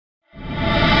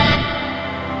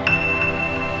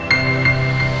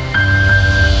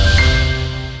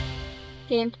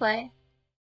gameplay.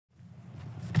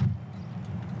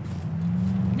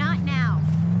 Not now.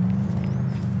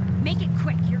 Make it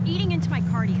quick. You're eating into my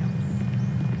cardio.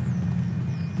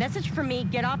 Message from me,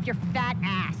 get off your fat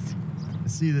ass. I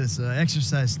see this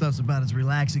exercise stuff's about as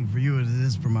relaxing for you as it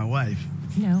is for my wife.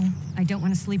 No, I don't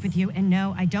want to sleep with you, and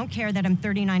no, I don't care that I'm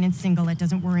 39 and single. It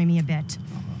doesn't worry me a bit.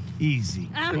 Easy.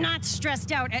 I'm not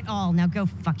stressed out at all. Now go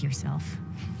fuck yourself.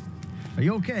 Are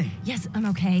you okay? Yes, I'm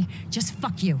okay. Just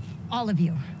fuck you. All of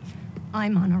you.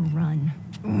 I'm on a run.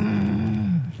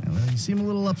 Yeah, well, you seem a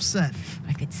little upset.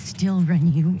 I could still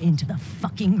run you into the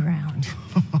fucking ground.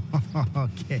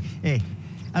 Okay. Hey,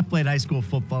 I played high school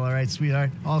football, all right,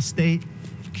 sweetheart? All state,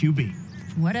 QB.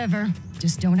 Whatever.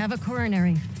 Just don't have a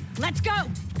coronary. Let's go!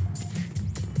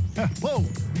 Whoa!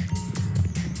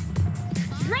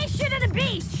 Race you to the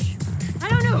beach! I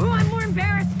don't know who I'm more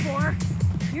embarrassed for.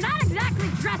 You're not exactly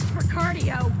dressed for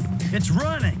cardio. It's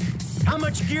running. How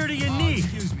much gear do you need?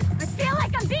 Excuse me. I feel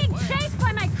like I'm being chased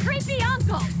by my creepy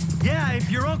uncle. Yeah,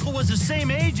 if your uncle was the same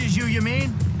age as you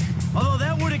mean? Although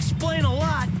that would explain a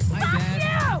lot. Fuck you!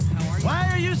 How are you? Why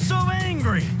are you so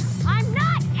angry? I'm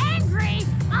not angry!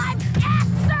 I'm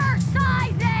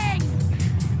exercising!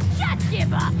 Just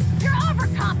give up. You're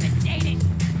overcompensating.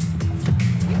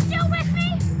 You still with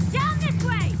me? Down this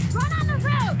way. Run on the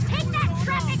road. Take that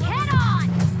traffic head on.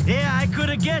 Yeah, I could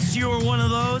have guessed you were one of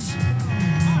those.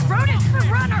 Road is for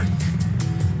runners.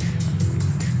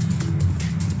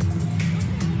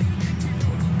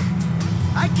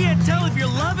 I can't tell if you're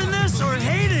loving this or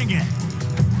hating it.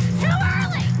 Too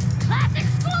early. Classic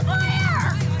schoolboy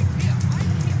error.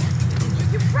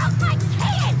 You broke my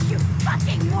cage, you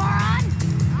fucking moron.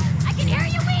 I can hear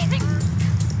you wheezing.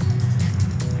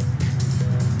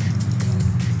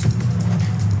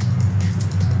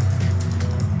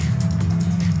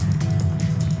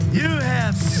 You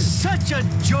have such a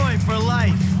joy for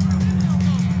life.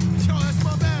 Yo, that's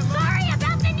my bad, look. Sorry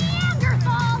about the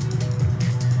Neanderthal.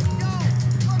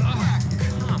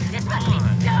 This must be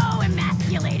so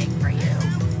emasculating for you.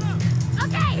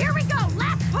 Okay, here we go.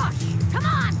 Last push. Come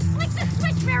on. Flick the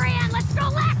switch, Marianne. Let's go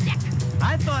lactic.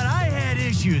 I thought I had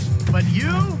issues, but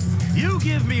you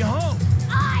give me hope.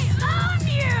 I own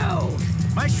you.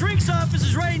 My shrink's office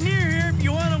is right near here if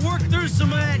you want to work through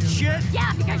some of that shit.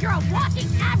 Yeah, because you're a walking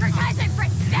advertisement for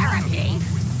therapy.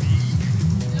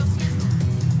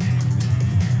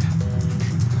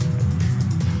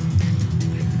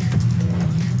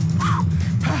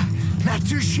 Not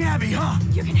too shabby, huh?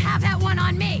 You can have that one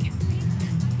on me.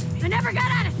 I never got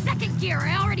out of second gear.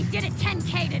 I already did it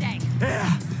 10K today. Yeah,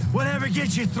 whatever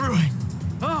gets you through it.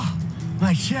 Oh,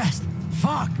 my chest.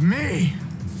 Fuck me.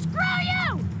 Screw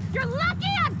you! You're lucky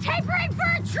I'm tapering for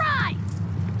a try!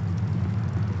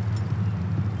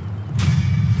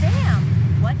 Damn,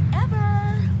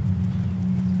 whatever.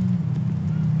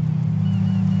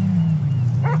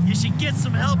 You should get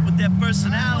some help with that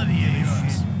personality of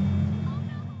yours.